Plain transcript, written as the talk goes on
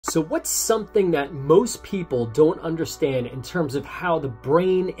So what's something that most people don't understand in terms of how the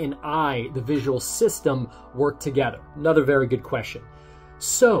brain and eye, the visual system, work together? Another very good question.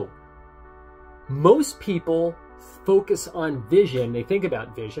 So most people focus on vision. They think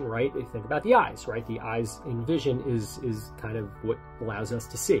about vision, right? They think about the eyes, right? The eyes in vision is kind of what allows us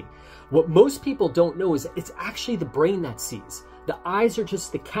to see. What most people don't know is it's actually the brain that sees. The eyes are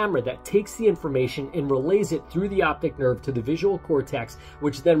just the camera that takes the information and relays it through the optic nerve to the visual cortex,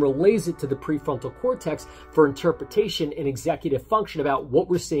 which then relays it to the prefrontal cortex for interpretation and executive function about what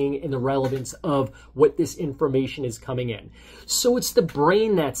we're seeing and the relevance of what this information is coming in. So it's the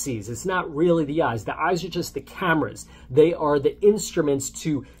brain that sees. It's not really the eyes. The eyes are just the cameras. They are the instruments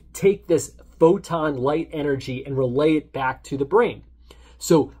to take this photon light energy and relay it back to the brain.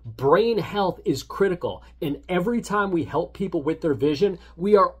 So brain health is critical, and every time we help people with their vision,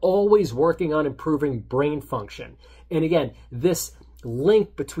 we are always working on improving brain function. And again, this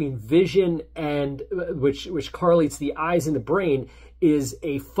link between vision and which correlates the eyes and the brain is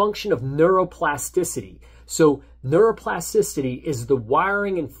a function of neuroplasticity. So neuroplasticity is the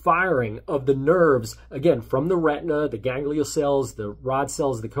wiring and firing of the nerves, again, from the retina, the ganglion cells, the rod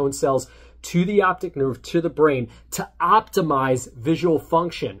cells, the cone cells, to the optic nerve, to the brain, to optimize visual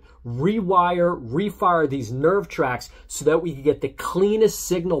function, rewire, refire these nerve tracks so that we can get the cleanest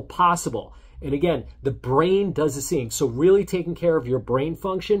signal possible. And again, the brain does the seeing. So really taking care of your brain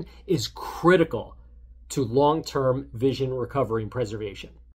function is critical to long-term vision recovery and preservation.